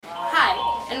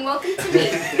and welcome to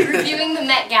me reviewing the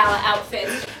Met Gala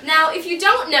outfits. Now, if you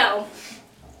don't know,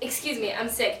 excuse me, I'm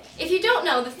sick. If you don't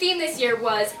know, the theme this year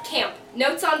was camp,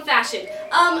 notes on fashion.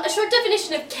 A short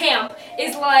definition of camp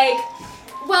is like,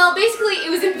 well, basically it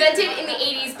was invented in the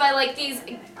 80s by like these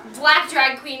black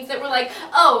drag queens that were like,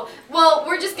 oh, well,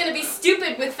 we're just gonna be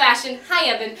stupid with fashion. Hi,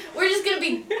 Evan. We're just gonna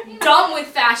be dumb with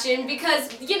fashion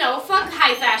because, you know, fuck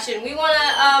high fashion. We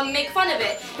wanna make fun of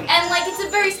it. And like, it's a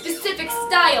very specific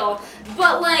style,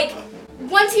 but like,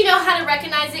 once you know how to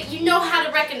recognize it, you know how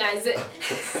to recognize it.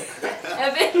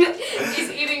 Evan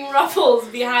is eating ruffles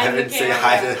behind the camera.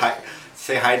 Evan,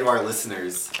 say hi to our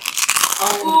listeners.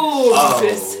 Ooh.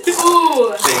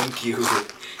 Ooh. Thank you.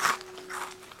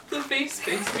 The face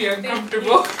makes me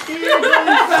uncomfortable.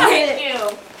 Thank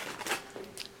you.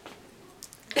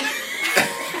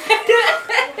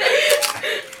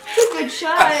 Good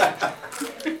shot.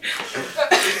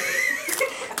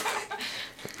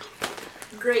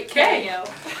 Great cameo.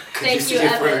 Could Thank you see you,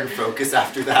 if we're Evan. in focus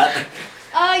after that?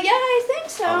 Yeah, I think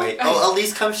so. Oh wait. Oh,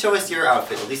 Elise, come show us your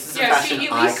outfit. Elise is a fashion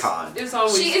icon. Is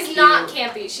always She is cute. not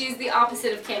campy. She's the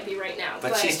opposite of campy right now.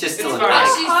 But she's just it's still an fine.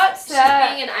 icon. She's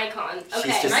That. being an icon. Okay.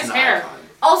 She's just Nice an hair. icon.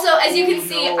 Also, as you can Oh,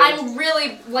 see, no. I'm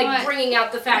really like What? bringing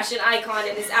out the fashion icon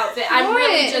in this outfit. I'm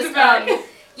really What? just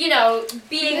you know,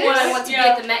 being what I want to be Yeah.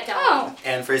 at the Met Gala. Oh.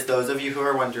 And for those of you who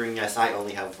are wondering, yes, I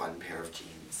only have one pair of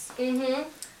jeans. Mm-hmm.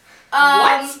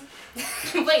 What?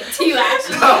 Wait, do you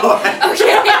actually? No.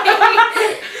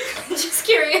 Okay. Just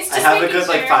curious. Just I have a making good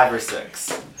like sure. 5 or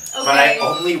 6. Okay. But I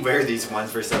only wear these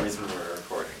ones for some reason when we're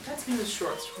recording. That's in the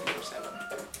shorts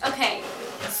 24/7. Okay.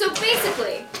 So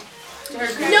basically,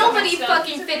 nobody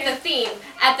fucking fit the theme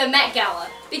at the Met Gala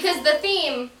because the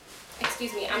theme.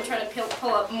 Excuse me, I'm trying to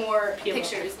pull up more Peel up.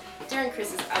 pictures. Darren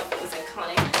Chris's outfit was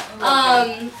iconic.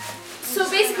 So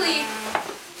basically,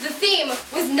 the theme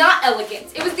was not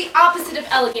elegance. It was the opposite of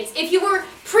elegance. If you were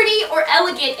pretty or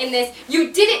elegant in this,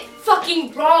 you did it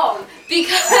fucking wrong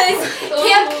because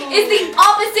camp is the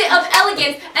opposite of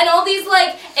elegance. And all these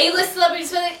like A-list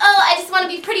celebrities were like, oh, I just want to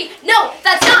be pretty. No,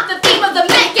 that's not the theme of the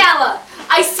Met Gala.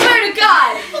 I swear to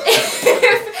God,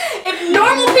 if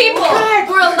normal people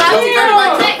were allowed to go to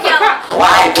the Met Gala,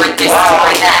 Why would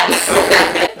destroy them?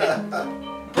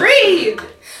 Breathe!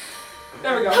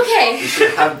 There we go. okay. We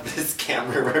should have this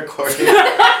camera recording.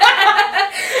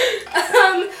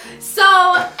 So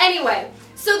anyway,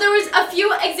 so there was a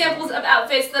few examples of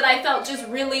outfits that I felt just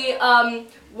really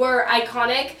were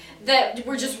iconic, that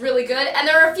were just really good, and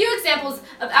there are a few examples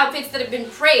of outfits that have been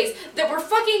praised that were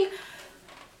fucking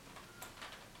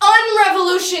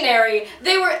unrevolutionary.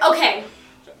 They were okay.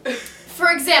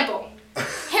 For example,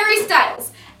 Harry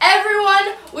Styles.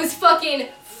 Everyone was fucking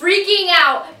freaking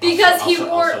out because he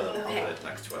wore. Okay.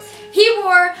 Next to us. He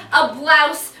wore a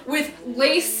blouse with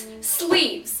lace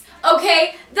sleeves.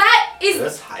 Okay, that Are is.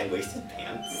 those high-waisted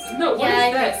pants? No, what is Yeah,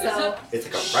 I that? think so. It's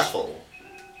like a ruffle.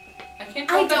 I can't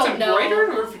tell if that's don't know. embroidered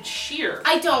or if it's sheer.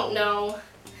 I don't know.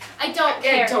 I don't I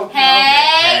care. don't know.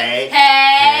 Hey,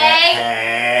 hey.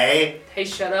 Hey. Hey,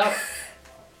 shut up.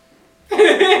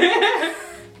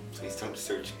 Please don't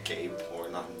search gay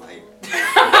porn on my.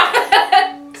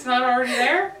 It's not already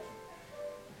there?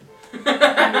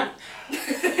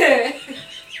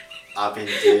 Oven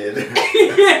did.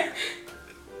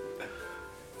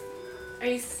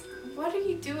 What are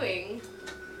you doing?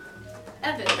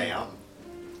 Evan. Ma'am.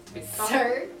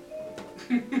 Sir?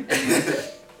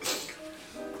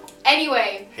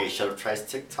 Anyway. Hey, Shut Up tries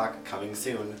TikTok coming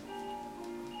soon.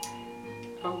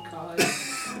 Oh, God.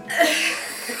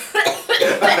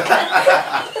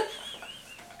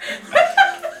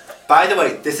 By the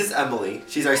way, this is Emily.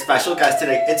 She's our special guest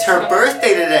today. It's her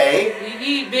birthday today. We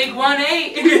eat big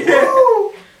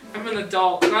 1-8. I'm an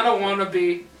adult and I don't want to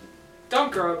be.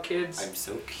 Don't grow up, kids. I'm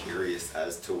so curious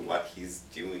as to what he's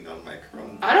doing on my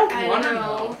Chrome. I don't I want to know.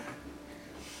 know.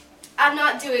 I'm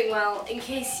not doing well, in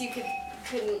case you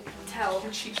couldn't tell.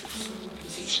 Your cheeks are so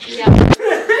easy. Yeah.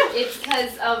 It's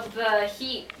because of the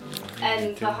heat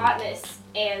and the hotness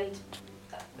and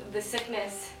the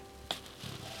sickness.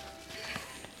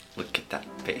 Look at that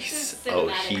face. This is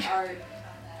cinematic art.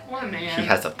 What a man. He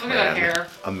has a Look at that plan. hair.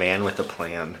 A man with a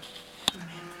plan.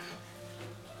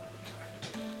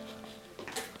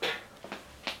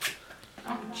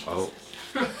 Oh, Oh.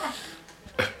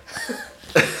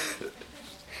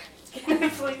 Can I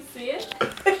please see it?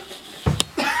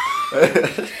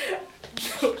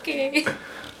 Okay.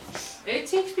 It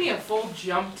takes me a full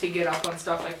jump to get up on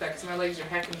stuff like that because my legs are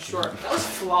heckin' short. That was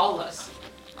flawless.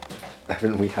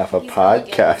 Evan, we have a He's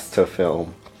podcast to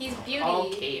film. He's beauty. All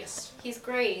case. He's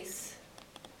grace.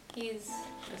 He's.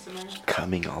 SMR.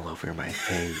 Coming all over my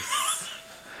face.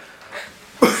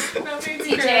 That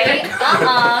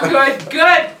TJ.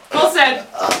 Good. Full send.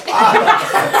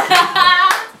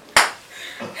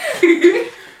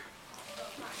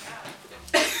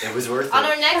 It was worth On it.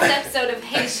 our next episode of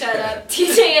Hey Shut Up,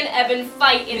 TJ and Evan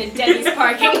fight in a Denny's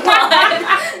parking lot.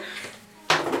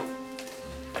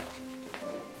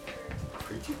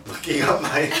 Are you looking up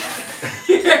my...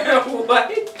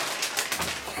 What?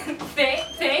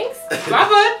 Thanks. My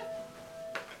bud.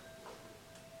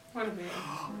 What a man.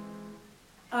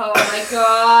 Oh my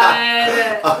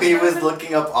god. Oh, he was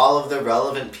looking up all of the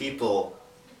relevant people.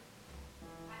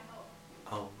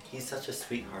 Oh, he's such a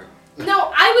sweetheart.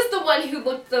 No, I was the one who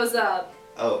looked those up.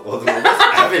 Oh, well, then what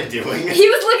was Evan doing? He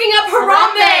was looking up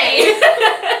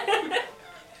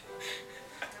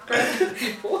Harambe.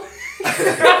 People.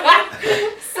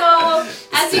 So,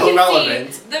 as you Still can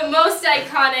relevant. see, the most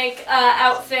iconic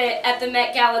outfit at the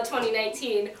Met Gala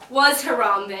 2019 was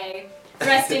Harambe.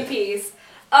 Rest in peace.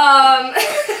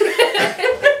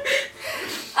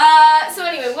 So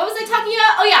anyway, what was I talking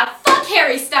about? Oh yeah, fuck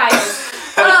Harry Styles.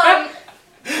 So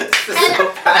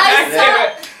I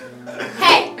saw.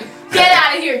 Hey, get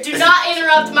out of here! Do not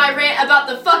interrupt my rant about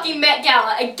the fucking Met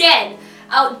Gala again.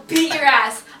 I'll beat your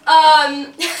ass.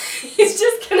 He's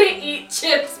just gonna eat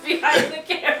chips behind the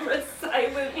camera,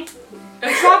 silent.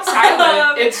 It's not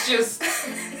silent. It's just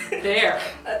there.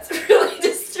 That's really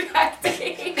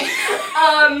distracting.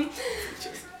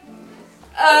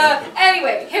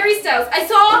 Anyway, Harry Styles. I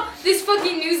saw this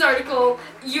fucking news article.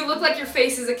 You look like your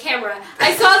face is a camera.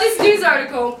 I saw this news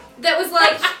article that was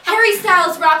like, Harry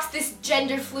Styles rocks this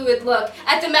gender fluid look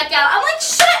at the Met Gala. I'm like,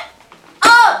 shut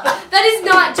up! That is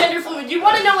not gender fluid. You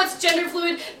want to know what's gender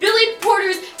fluid? Billy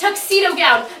Porter's tuxedo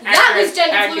gown. That was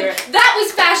gender fluid. That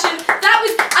was fashion. That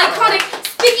was iconic.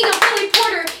 Speaking of Billy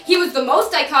Porter, he was the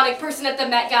most iconic person at the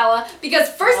Met Gala because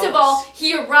first of all,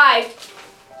 he arrived.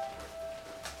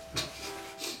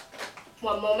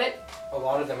 One moment. A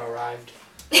lot of them arrived.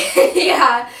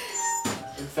 Yeah.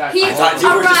 In fact, He I thought you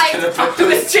were just arrived gonna put with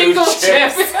a those single two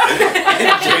chip. chips in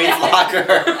Jane's locker.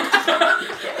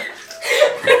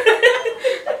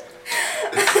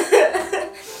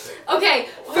 Okay,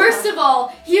 first of all,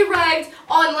 he arrived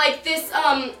on like this,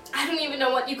 I don't even know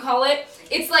what you call it.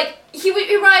 It's like, he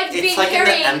arrived being It's like in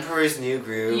carrying. the Emperor's New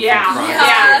Groove. Yeah. from Chronicles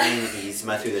Yeah. of Riddick, He's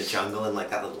met through the jungle in like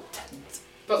that little tent.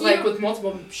 But like with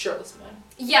multiple shirtless men.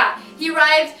 Yeah, he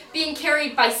arrived being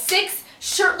carried by 6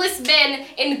 shirtless men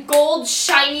in gold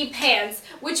shiny pants,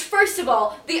 which first of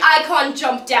all, the icon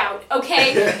jumped out,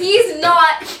 okay? He's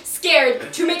not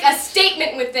scared to make a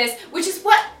statement with this, which is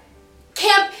what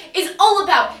camp is all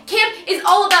about. Camp is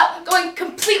all about going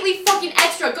completely fucking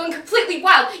extra, going completely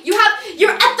wild. You're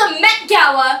at the Met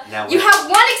Gala, Now you what? have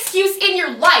one excuse in your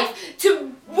life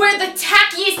to wear the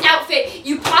tackiest outfit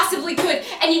you possibly could,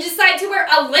 and you decide to wear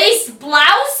a lace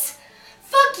blouse?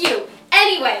 Fuck you.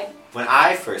 Anyway. When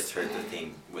I first heard the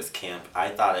theme was camp, I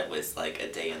thought it was like a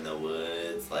day in the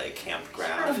woods, like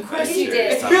campground. Of course you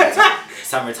adventure, did.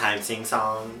 Summertime sing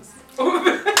songs. And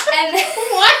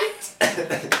What?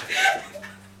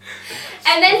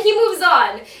 and then he moves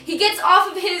on. He gets off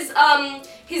of his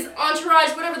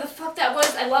entourage, whatever the fuck that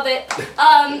was. I love it.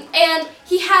 And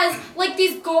he has like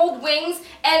these gold wings,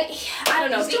 and I don't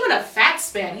know. He's doing a fat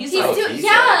span. He's He's like, doing, he's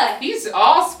yeah, he's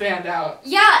all spanned out.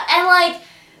 yeah, and like,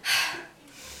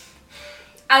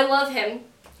 I love him.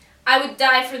 I would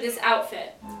die for this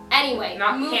outfit. Anyway,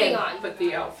 Not moving him, on. but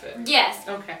the outfit. Yes,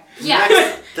 Okay.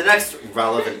 yeah. The next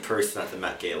relevant person at the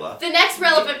Met Gala. The next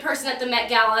relevant person at the Met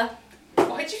Gala.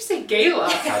 Why'd you say gala?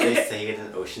 That's how they say it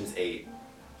in Ocean's 8.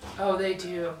 Oh, they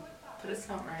do. But it's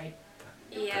not right.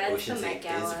 Yeah, But it's the Ocean's Met 8 is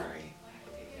Gala. right.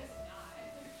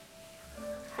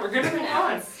 We're gonna move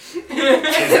on.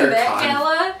 The Met Con.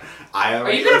 Gala. I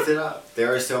already you gonna- looked it up.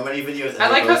 There are so many videos. and I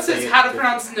they like how both it says say how to it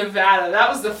pronounce Nevada. That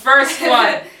was the first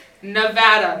one.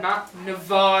 Nevada, not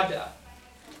Nevada.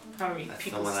 How many That's the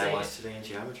people one I say watched it? today in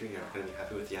geometry. I'm gonna be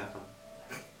happy with the outcome.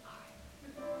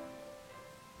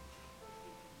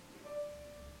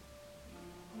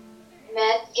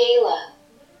 Met Gala.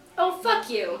 Oh, fuck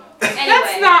you. Anyway.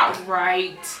 That's not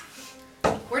right.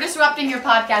 We're disrupting your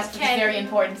podcast with Okay. a very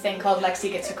important thing called Lexi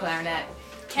Gets Her Clarinet.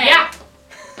 Okay. Yeah,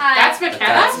 Hi. that's But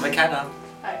McKenna. that's McKenna.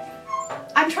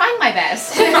 I'm trying my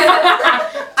best.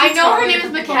 I know her name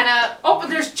is McKenna. Oh, but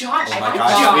there's Josh. Oh I my like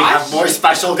gosh, Josh. we have more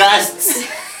special guests.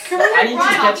 I need to Ron,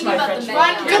 catch talking my about French. the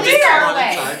Ron, Met really Gala. far Come on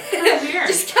away. inside. Come here.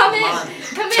 Just come in. Come on.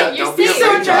 Come Don't in. You're be safe.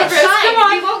 afraid, Josh. It's fine. Come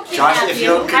on. We won't Josh, kidnap if you you.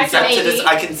 don't consent to Baby. this,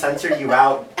 I can censor you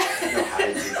out. I don't know how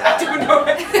to do I that. don't know.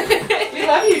 We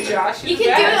love you, Josh. You You're can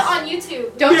the do it best. on YouTube.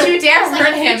 Don't you dare It's like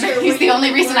ruin a him. feature He's where the you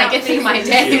only reason I go get through my out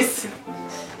days.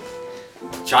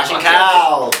 Josh and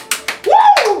Cal.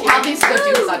 Cal needs to go do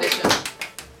his audition.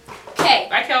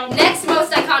 go. Next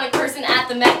most iconic person at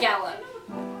the Met Gala.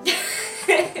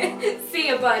 See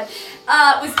ya, bud.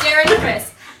 Was Darren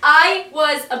Criss. I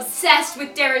was obsessed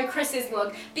with Darren Criss's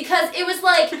look because it was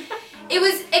like, it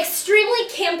was extremely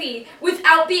campy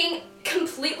without being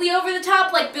completely over the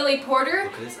top like Billy Porter.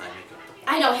 Look at his eye makeup.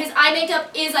 I know, his eye makeup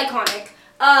is iconic.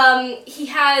 He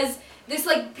has this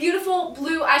like beautiful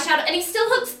blue eyeshadow and he still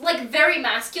looks like very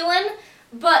masculine,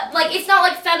 but like it's not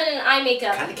like feminine eye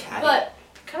makeup. Kind of catty. But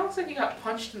Kind of looks like he got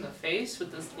punched in the face with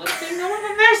this lip thing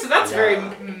going in there, so that's very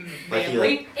Like he,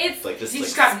 manly. it's Like this, He like,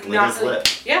 just got split not- his lip.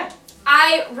 Yeah.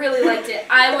 I really liked it.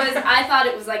 I thought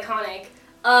it was iconic.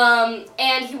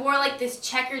 And he wore like this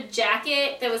checkered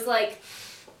jacket that was like,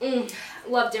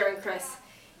 love Darren Criss.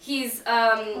 He's,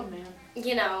 Oh man.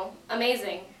 you know,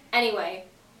 amazing. Anyway,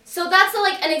 so that's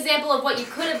like an example of what you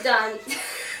could have done.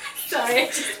 Sorry, I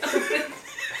just opened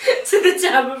to the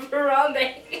tab of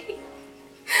Harambe.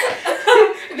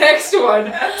 Next one.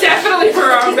 Definitely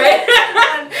Harambe.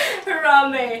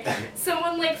 Harambe.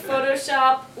 Someone like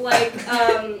Photoshop like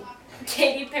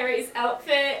Katy Perry's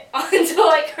outfit onto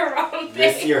like Harambe.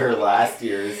 This year or last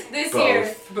year's. This both.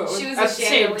 year. But She was at a the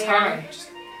same chandelier. time. Just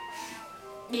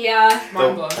Yeah.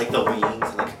 mind blowing. Like the wings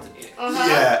and like Uh-huh.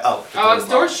 yeah. Oh. Oh, the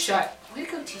door's shut. Way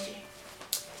to go, TJ.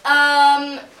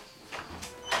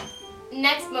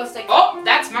 Next most iconic. Oh,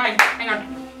 that's mine. Hang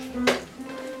on.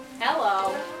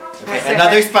 Hello. Okay,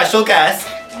 another special guest.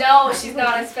 No, she's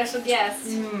not a special guest.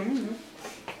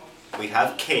 We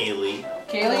have Kaylee.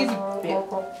 Kaylee's a bit.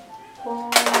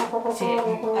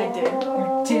 I did.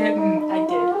 You didn't. I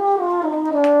did.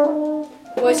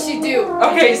 What'd she do?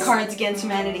 Okay, Cards Against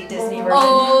Humanity Disney version.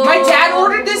 Oh. my dad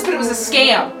ordered this, but it was a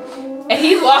scam. And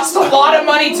he lost a lot of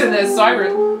money to this, so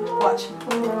I Watch.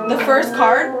 The first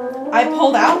card I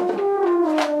pulled out.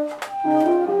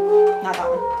 Not that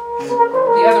one.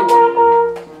 the other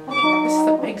one. This is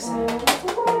the big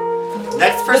set.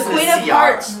 Next The person Queen is of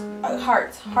Ciara.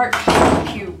 Hearts. Heart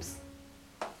cubes.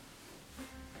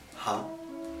 Huh?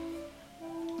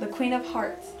 The Queen of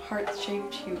Hearts.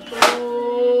 Heart-shaped cubes.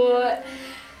 Ooh.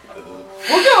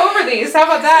 We'll go over these. How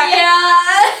about that?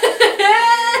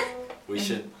 Yeah. We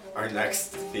should our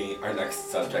next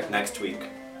subject next week.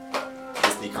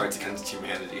 Disney Cards Against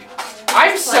Humanity.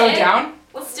 I'm so Play it? down.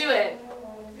 Let's do it.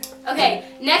 Okay,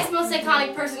 next most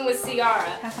iconic person was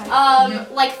Ciara.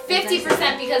 Like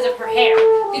 50% because of her hair.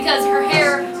 Because her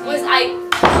hair was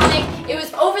iconic. It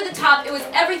was over the top. It was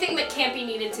everything that campy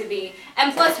needed to be.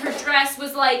 And plus her dress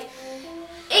was like,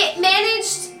 it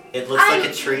managed. It looks like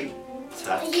a treat.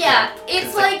 Yeah,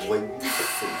 it's like-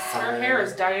 Her hair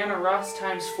is Diana Ross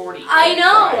times 40. I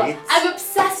know. Right? I'm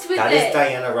obsessed with That it. is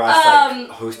Diana Ross like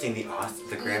hosting the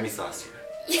Grammys last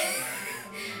year.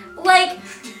 Like,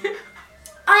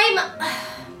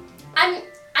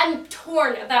 I'm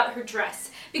torn about her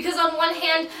dress because on one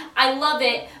hand I love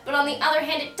it, but on the other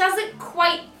hand it doesn't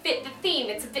quite fit the theme.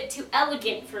 It's a bit too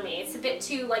elegant for me. It's a bit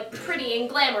too like pretty and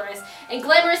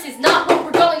glamorous is not what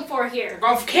we're going for here. We're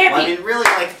going for campy. Well, I mean, really,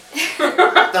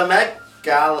 like the Met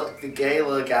Gala, the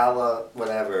Gala,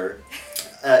 whatever.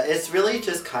 It's really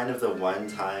just kind of the one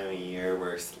time a year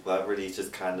where celebrities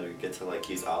just kind of get to like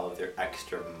use all of their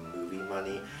extra movie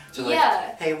money. So like,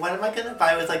 Yeah. hey, what am I gonna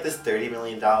buy with like this $30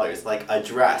 million? Like a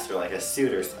dress or like a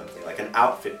suit or something, like an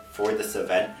outfit for this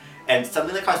event. And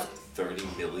something that costs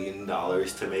 $30 million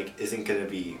to make isn't gonna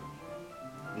be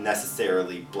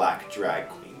necessarily black drag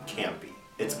queen campy.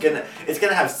 It's gonna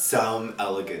have some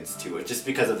elegance to it just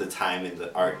because of the time in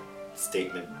the art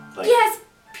statement like Yes,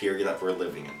 period that we're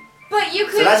living in. but you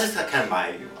So could that's just kind of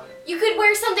my view on it. you could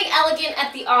wear something elegant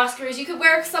at the Oscars. You could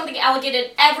wear something elegant at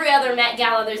every other Met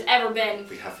Gala there's ever been.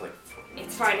 We have like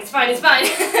It's fine.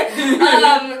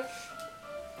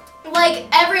 Like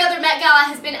every other Met Gala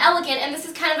has been elegant, and this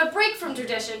is kind of a break from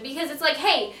tradition because it's like,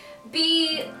 hey,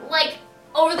 be like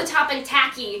over the top and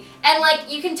tacky, and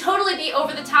like you can totally be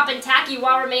over the top and tacky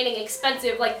while remaining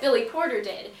expensive, like Billy Porter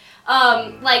did.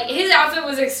 Like his outfit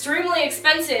was extremely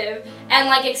expensive and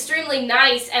like extremely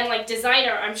nice and like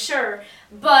designer, I'm sure,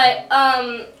 but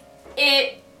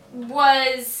it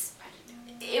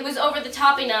was over the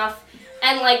top enough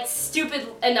and like stupid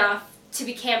enough to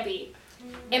be campy,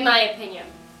 in my opinion.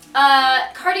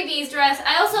 Cardi B's dress.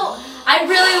 I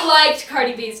really liked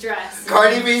Cardi B's dress.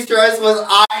 Cardi B's dress was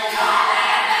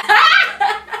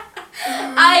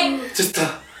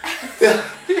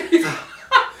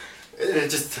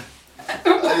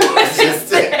just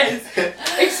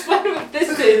Explain what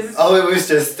this is. oh, it was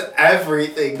just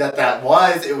everything that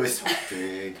was. It was so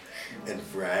big and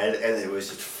red, and it was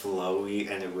just flowy,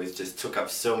 and it was just took up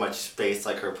so much space,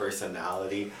 like her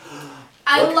personality.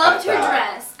 I Look loved at her that.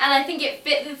 dress, and I think it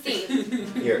fit the theme.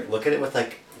 Here, look at it with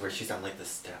like where she's on like the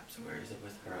steps. Where is it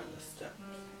with her on the steps?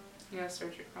 Yeah,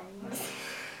 search it probably.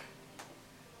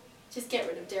 Just get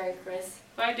rid of Darren, Chris.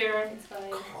 Bye, Darren. It's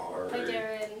fine. Card Bye,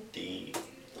 Darren. D.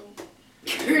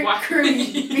 What?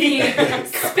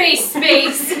 Space.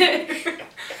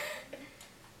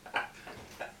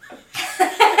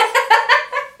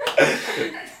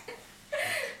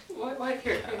 What?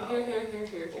 Here.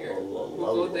 We'll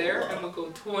go there and we'll go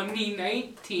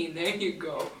 2019. There you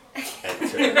go.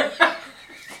 Enter.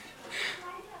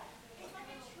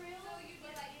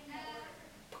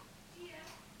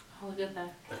 Oh, look at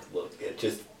that. Like, look, it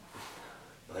just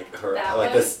like her, That like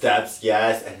one? the steps,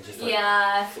 yes, and just like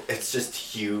Yeah, it's just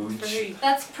huge, Very-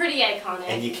 that's pretty iconic.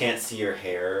 and you can't see her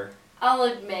hair, I'll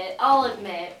admit.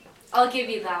 I'll give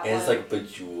you that and one. it's like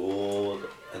bejeweled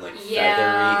and like Yeah.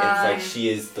 feathery. It's like she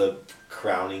is the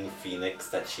crowning phoenix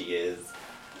that she is.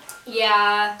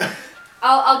 Yeah,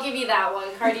 I'll give you that one.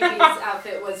 Cardi B's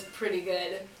outfit was pretty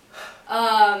good.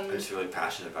 I'm just really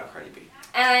passionate about Cardi B.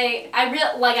 And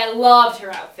I loved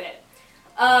her outfit.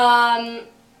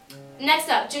 Next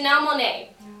up, Janelle Monáe.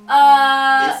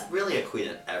 She's really a queen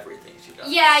at everything she does.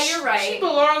 Yeah, you're She right.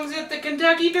 belongs at the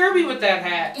Kentucky Derby with that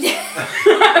hat.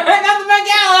 Not the Met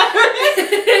Gala.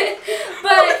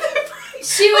 But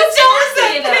she was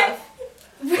classy enough.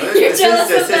 What? You're This jealous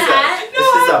is of the hat?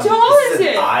 No, how tall this is is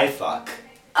it? an eye fuck.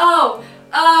 Oh,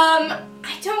 I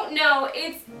don't know.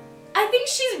 I think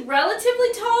she's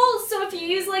relatively tall, so if you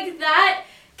use like that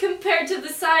compared to the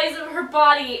size of her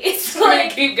body, it's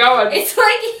like Keep going. it's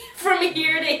like from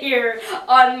here to here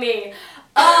on me.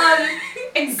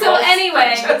 And So golf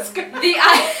anyway, Francesca. the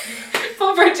eye.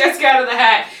 Pull Francesca out of the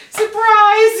hat.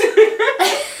 Surprise!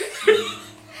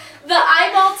 The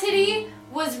eyeball titty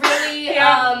was really,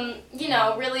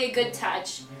 Yeah. really a good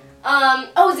touch.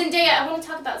 Oh, Zendaya. I want to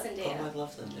talk about Oh, Zendaya. I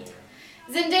love Zendaya.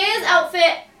 Zendaya's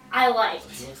outfit, I liked,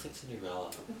 She looks like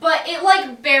Cinderella. but it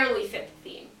like barely fit the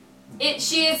theme.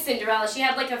 She is Cinderella. She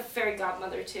had like a fairy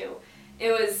godmother too.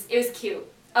 It was cute.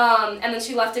 And then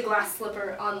she left a glass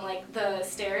slipper on like the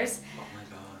stairs. Oh my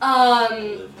god.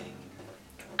 Um,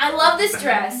 I love this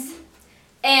dress,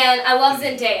 and I love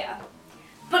Zendaya,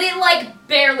 but it like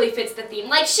barely fits the theme.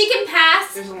 Like she can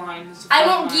pass. There's a line. There's a I fine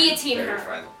won't line. guillotine Very her,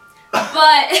 fun. but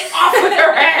Off with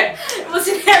her head.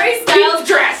 listen, Harry Styles, Pink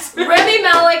dress. Remy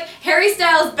Malek, Harry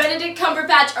Styles, Benedict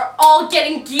Cumberbatch are all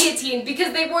getting guillotined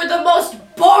because they wore the most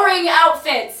boring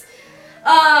outfits.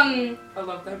 I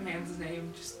love that man's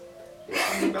name. Just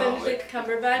Benedict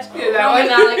Cumberbatch. Yeah, that Rami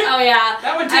one. Malek. Oh yeah.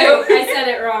 that one too. I said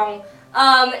it wrong.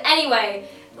 Anyway,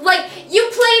 like you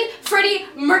played Freddie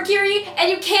Mercury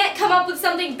and you can't come up with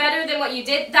something better than what you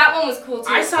did. That one was cool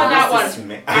too. I saw that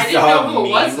one. I didn't know who it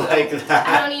was, though. like I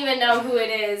that. don't even know who it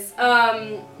is.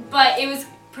 But it was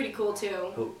pretty cool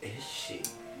too. Who is she?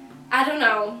 I don't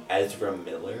know. Ezra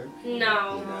Miller?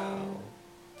 No. No.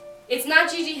 It's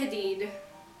not Gigi Hadid.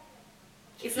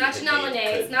 It's not Gigi Janelle Hadid Monáe.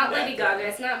 It's could not not Lady go. Gaga.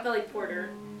 It's not Billy Porter.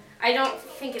 I don't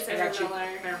think it's I Ezra got you. Miller.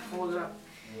 There, hold it up.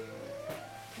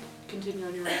 Continue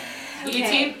on your rant. Okay.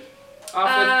 Guillotine?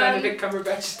 Off with Benedict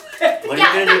Cumberbatch. What Yeah,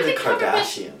 are you gonna do to the Benedict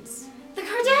Cumberbatch- Kardashians? The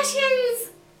Kardashians.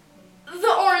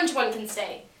 The orange one can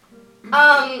stay.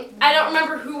 I don't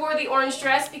remember who wore the orange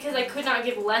dress because I could not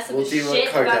give less of a shit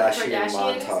about the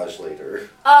Kardashians. later.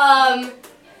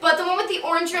 But the one with the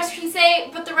orange dress can stay,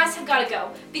 but the rest have got to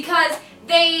go because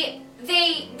they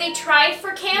tried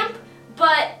for camp,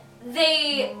 but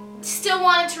they still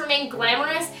wanted to remain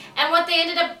glamorous, and what they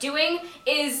ended up doing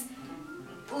is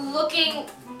looking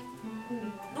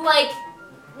like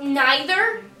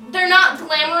neither. They're not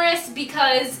glamorous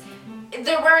because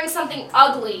they're wearing something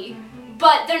ugly,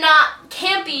 but they're not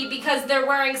campy because they're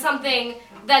wearing something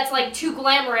that's like too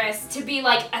glamorous to be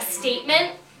like a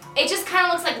statement. It just kind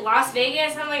of looks like Las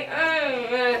Vegas. I'm like,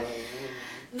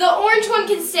 The orange one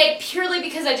can stay purely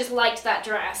because I just liked that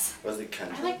dress. Was it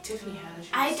kind I of? like Tiffany Haddish.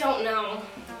 I don't know.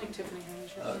 I like Tiffany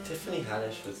Haddish. Tiffany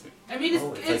Haddish was. I mean,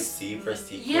 it's, It's like zebra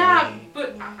sequin. yeah,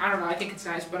 but I don't know. I think it's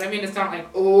nice, but I mean, it's not like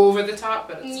over the top,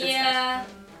 but it's Yeah. nice.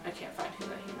 I can't find who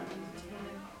that human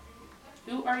is.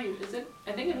 Who are you? Is it?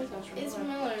 I think it is Ezra It's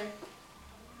Miller.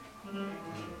 Miller.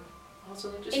 Also,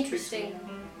 that just Interesting. tricks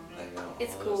me. I know.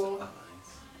 It's all those cool. eyes.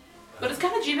 But it's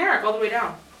kind of generic all the way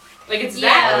down. Like it's Yeah.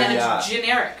 that, and then Yeah. it's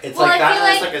generic. It's Well, like I that. feel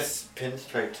And like- it's like a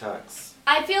pinstripe tux.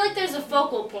 I feel like there's a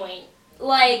focal point.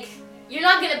 Like, you're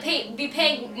not going to be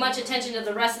paying much attention to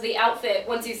the rest of the outfit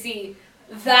once you see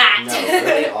that. No,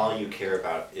 really, all you care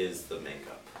about is the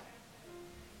makeup.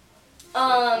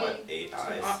 What, 8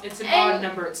 eyes? It's an And- odd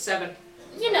number. It's 7.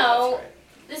 You know, That's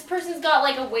right. this person's got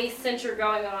like a waist cincher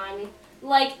going on.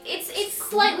 Like, it's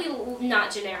slightly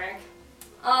not generic.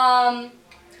 But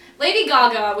Lady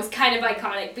Gaga was kind of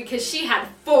iconic because she had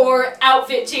 4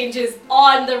 outfit changes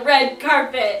on the red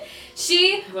carpet.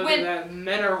 She Look went. at that.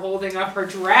 Men are holding up her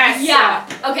dress. Yeah.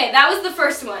 Okay, that was the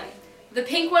first one. The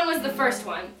pink one was the first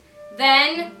one.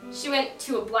 Then she went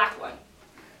to a black one.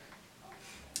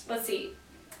 Let's see.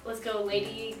 Let's go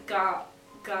Lady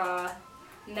Gaga,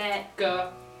 Met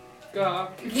Ga.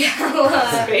 Gala,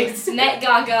 Space. Met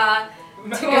Gaga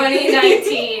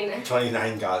 2019.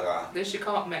 29 Gaga. They should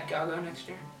call it Met Gaga next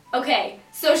year. Okay,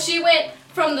 so she went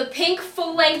from the pink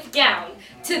full-length gown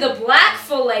to the black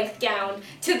full-length gown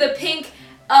to the pink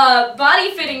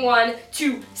body-fitting one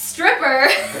to stripper.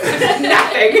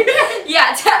 Nothing.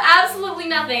 Yeah, to absolutely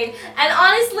nothing. And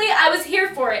honestly, I was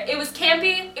here for it. It was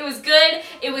campy, it was good,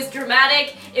 it was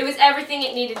dramatic, it was everything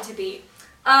it needed to be.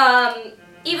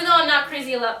 Even though I'm not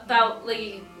crazy about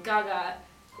Lady Gaga,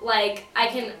 like, I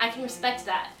can respect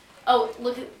that. Oh,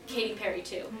 look at Katy Perry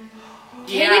too.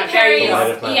 Yeah, Katy Perry, The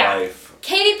light of my life.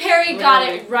 Katy Perry got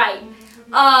it right.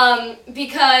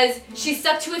 Because she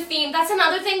stuck to a theme. That's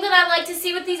another thing that I like to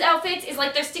see with these outfits is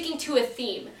like they're sticking to a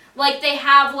theme. Like they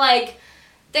have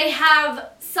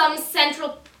some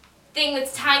central thing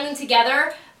that's tying them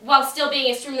together while still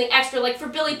being extremely extra. Like for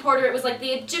Billy Porter, it was like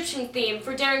the Egyptian theme.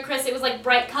 For Darren Criss, it was like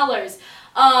bright colors.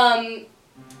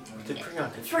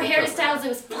 For Harry Styles, it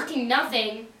was fucking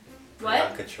nothing.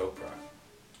 What? Priyanka Chopra.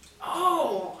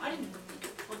 Oh, I didn't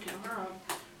look at her up.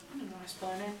 I didn't know I was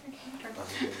spelling it.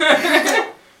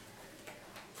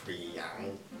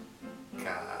 Priyanka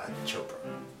Chopra.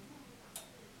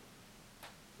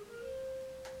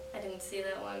 I didn't see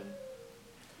that one.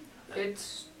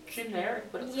 It's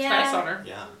generic, but it's Yeah. nice on her.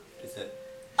 Yeah. Is it?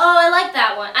 Oh, I like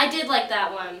that one. I did like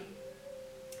that one.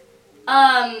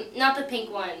 Not the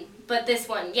pink one, but this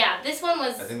one. Yeah, this one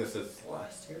was. I think this is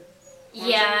last year.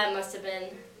 Yeah, it must have been.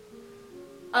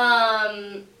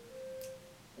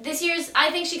 This year's.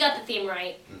 I think she got the theme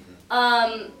right.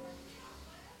 Mm-hmm.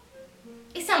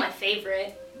 It's not my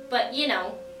favorite, but you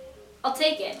know, I'll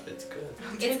take it. It's good.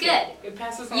 It's good. It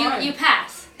passes the line. You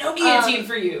pass. No guillotine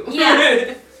for you.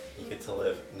 Yeah. You get to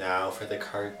live now for the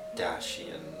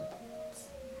Kardashians.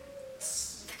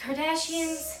 The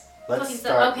Kardashians. Let's Fucking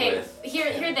start okay, with.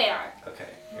 here they are. Okay,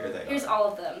 here they Here's are.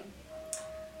 all of them.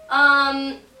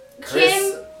 Chris,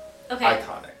 Kim. Okay.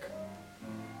 iconic.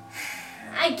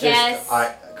 I guess.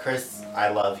 Chris, I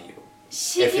love you.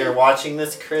 She If can- you're watching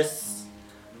this, Chris,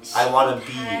 I she wanna can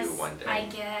be you pass, one day. I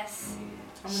guess.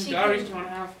 How many She daughters can- do you want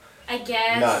to have? I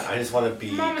guess. None. I just want to be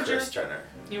Momager. Kris Jenner.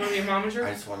 You want to be a momager?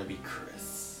 I just want to be Chris.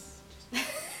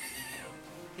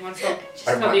 You want to spell, I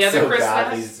spell want the other so Chris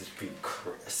badly fast? to be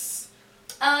Chris.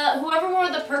 Whoever wore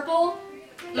the purple,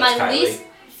 That's my Kylie. least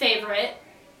favorite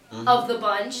Mhm. of the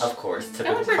bunch. Of course, That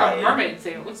typical looks like Kylie. a mermaid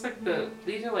thing. It looks like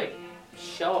these are like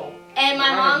shell. And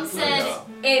my mom said Yeah.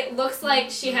 it looks like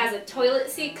she has a toilet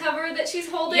seat cover that she's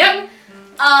holding. Yep.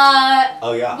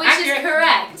 Oh yeah. Which is Accurate.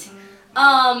 correct.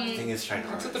 The thing is trying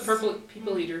That's what the purple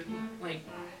people eater like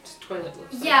toilet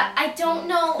looks like. Yeah, I don't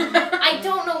know. I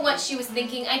don't know what she was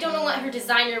thinking. I don't know what her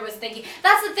designer was thinking.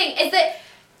 That's the thing, is that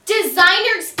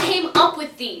designers came up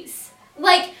with these.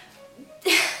 Like,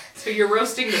 So you're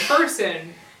roasting the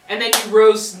person, and then you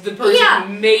roast the person Yeah.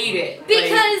 who made it.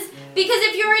 because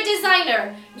if you're a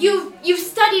designer, you've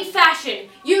studied fashion.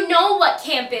 You know what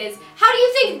camp is. How do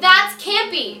you think that's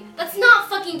campy? That's not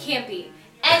fucking campy.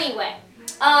 Anyway,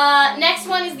 next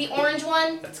one is the orange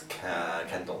one. That's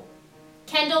Kendall.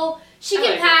 Kendall. She I can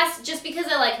like it. pass just because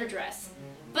I like her dress.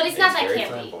 But it's not that very campy.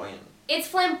 flamboyant. It's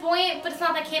flamboyant, but it's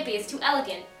not that campy. It's too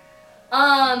elegant.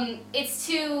 It's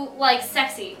too, like,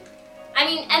 sexy. I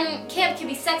mean, and camp can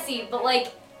be sexy, but,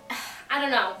 like, I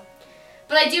don't know.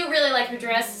 But I do really like her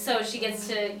dress, so she gets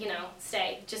to, you know,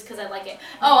 stay, just because I like it.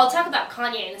 Oh, I'll talk about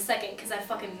Kanye in a second, because I'm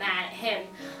fucking mad at him.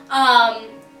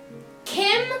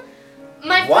 Kim,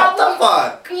 my What problem... the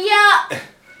fuck?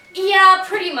 Yeah,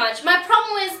 pretty much. My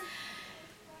problem is...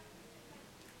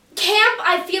 Camp,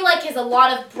 I feel like, has a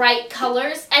lot of bright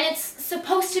colors, and it's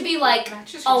supposed to be, like,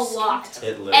 Matches a your skin lot.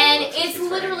 It literally And looks like it's she's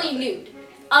wearing literally nothing. nude.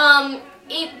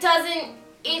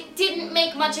 It didn't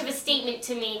make much of a statement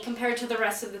to me compared to the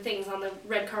rest of the things on the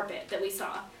red carpet that we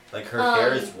saw. Like her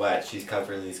hair is wet. She's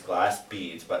covering these glass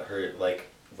beads, but her like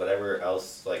whatever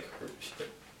else like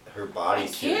her body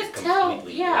suit is can't tell,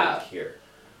 completely yeah. right here.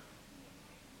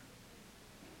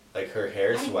 Like her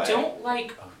hair's I wet. don't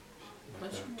like. Oh,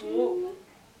 What okay. you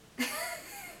do?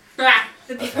 Ah,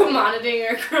 The people monitoring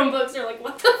our Chromebooks are like,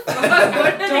 what the fuck? What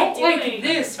are don't they like doing?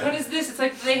 this. What is this? It's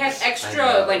like they had I extra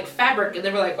know. like fabric, and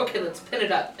they were like, okay, let's pin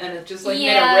it up, and it just like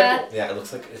Yeah. made a ripple. Yeah, it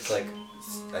looks like it's like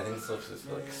I think it looks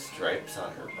like stripes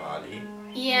on her body.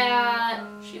 Yeah.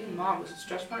 She and mom was it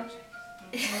stretch marks?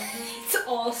 It's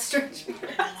all stretch marks.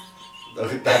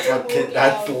 That's what.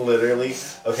 That's literally.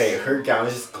 Okay, her gown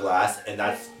is just glass, and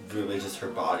that's really just her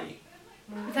body.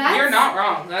 You're not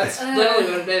wrong. That's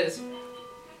literally what it is.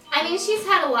 I mean, she's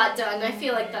had a lot done. I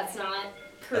feel like that's not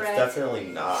correct. That's definitely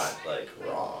not like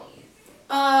wrong.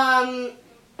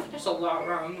 There's a lot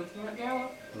wrong with Met Gala.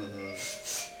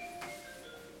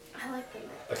 I like them.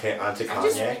 Okay, on to I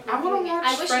just, Kanye. I want to watch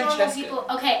I wish normal Francesca. people.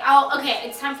 Okay,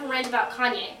 it's time for rant about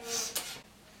Kanye.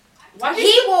 Why did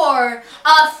He wore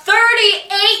a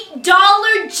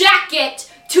 $38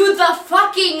 jacket to the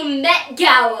fucking Met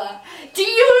Gala. Do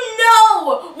you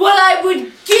know what I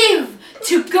would give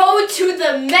to go to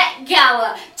the Met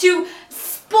Gala to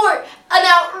sport an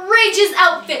outrageous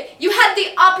outfit? You had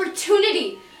the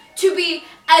opportunity to be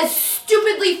as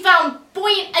stupidly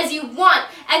flamboyant as you want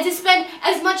and to spend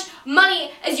as much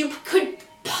money as you could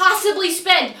possibly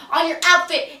spend on your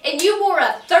outfit, and you wore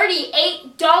a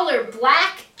 $38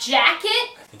 black jacket?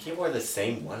 I think he wore the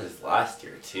same one as last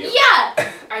year too.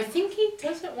 Yeah! I think he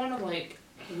doesn't want to like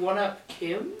one up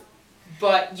Kim,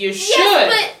 but you should.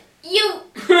 Yes, but you...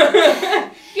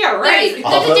 Yeah, right.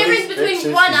 There's a difference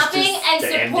between one-upping and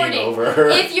supporting. Over her.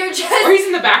 If you're Or just... he's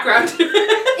in the background.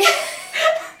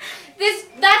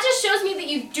 That just shows me that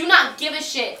you do not give a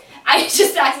shit. I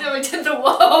just accidentally did the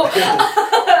whoa.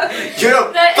 You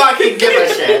don't fucking give a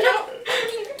shit. You don't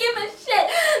fucking give a shit.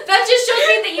 That just shows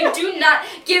me that you do not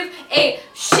give a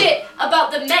shit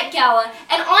about the Met Gala.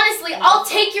 And honestly, I'll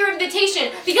take your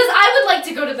invitation because I would like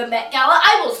to go to the Met Gala.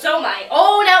 I will sew my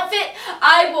own outfit.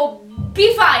 I will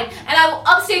be fine. And I will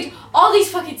upstage all these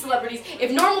fucking celebrities.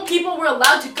 If normal people were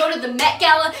allowed to go to the Met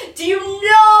Gala, do you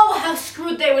know how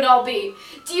screwed they would all be?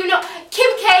 Do you know? Kim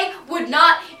K would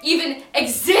not even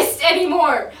exist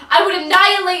anymore. I would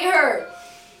annihilate her.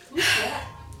 Who's that?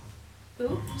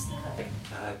 Who's that?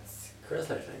 That's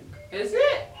Chris, I think. Is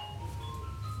it?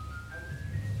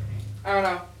 I don't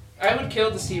know. I would kill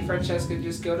to see Francesca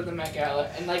just go to the Met Gala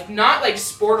and like not like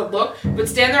sport a look, but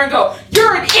stand there and go,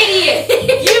 "You're an idiot!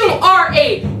 You are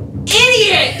a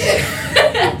idiot!"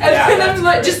 And then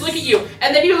like, just look at you,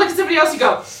 and then you look at somebody else and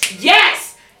go,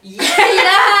 "Yes! Yes!"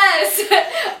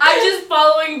 Yes! I'm just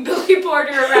following Billy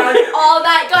Porter around all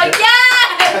night going,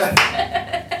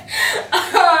 yes!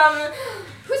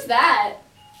 Who's that?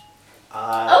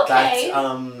 Okay.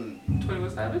 That's 21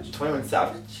 Savage? 21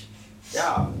 Savage.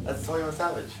 Yeah, that's 21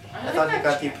 Savage. I think thought he got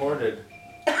that's- deported.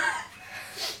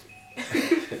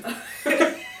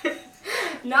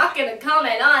 Not gonna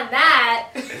comment on that.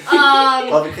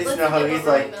 Well, because you let's know how think he's of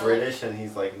like Roman British and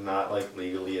he's like not like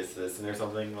legally a citizen or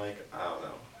something. Like I don't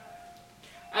know.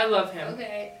 I love him.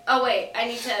 Okay. Oh wait, I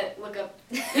need to look up.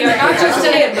 Yeah, not just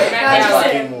him, but Met I Not Gala.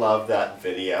 just him. fucking love that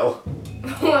video.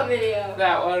 What video?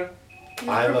 That one. Can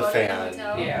you I'm a promote it? fan. Can you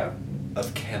tell? Yeah.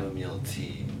 Of chamomile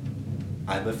tea.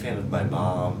 I'm a fan of my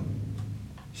mom.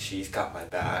 She's got my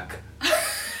back.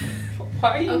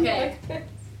 Why are you Okay. like that?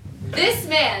 This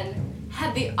man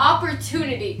had the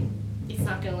opportunity. He's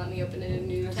not gonna let me open it in a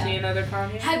new See tab. another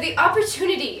Kanye? Had the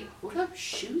opportunity What about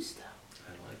shoes though?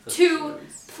 I like the to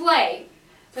shoes. play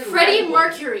It's like Freddie Red Bull.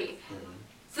 Mercury,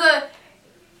 the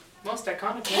Most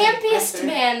iconic. campiest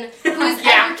man who has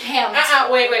Yeah. ever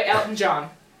camped. Wait, Elton John.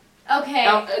 Okay.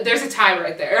 There's a tie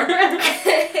right there. I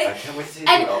can't wait to see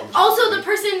And you, Elton also John. the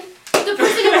person who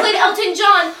played Elton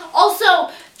John also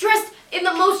dressed in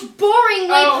the most boring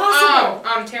way possible.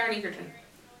 Taron Egerton.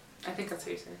 I think that's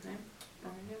how you say his name.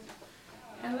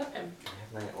 I love him. I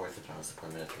have my orthodontist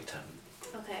appointment at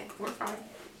 3:10. Okay. We're fine.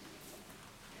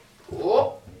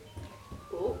 Oh.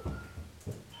 Cool.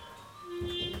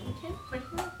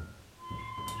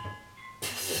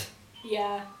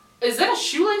 Yeah. Is that a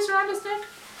shoelace around his neck?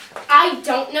 I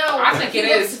don't know. I think he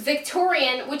it looks is.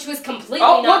 Victorian, which was completely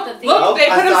Oh, not look, the theme. look, Oh, they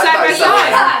put I them thought side by that- side.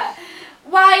 Yeah.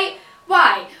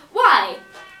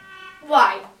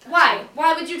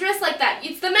 Why would you dress like that?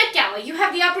 It's the Met Gala. You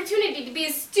have the opportunity to be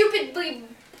as stupidly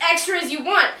extra as you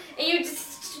want, and you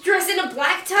just dress in a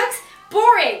black tux?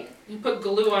 Boring. You put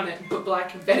glue on it and put black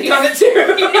confetti on it too.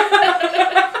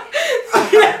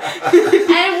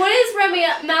 And what is Rami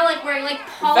Malek wearing? Like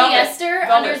polyester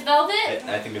Velvet. under his velvet?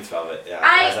 I think it's velvet. Yeah.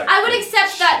 I would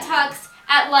accept that tux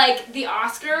at like the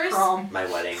Oscars. My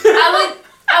wedding.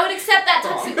 I would accept that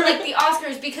tux at like the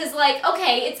Oscars because like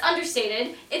okay, it's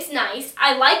understated, it's nice,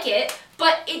 I like it,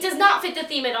 but it does not fit the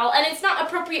theme at all, and it's not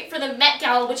appropriate for the Met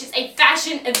Gala, which is a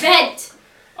fashion event.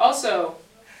 Also,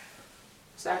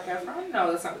 Zac Efron? No,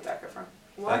 that's not Zac Efron.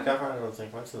 Zac Efron, I don't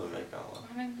think went to the Met Gala.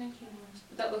 I didn't think he was.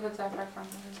 That looked like Zac Efron.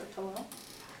 Is it hello?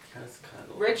 That's kind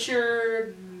of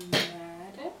Richard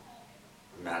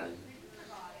Madden.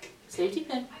 Safety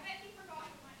pin.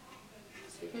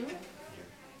 Safety pin.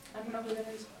 I don't know who that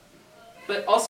is. But also.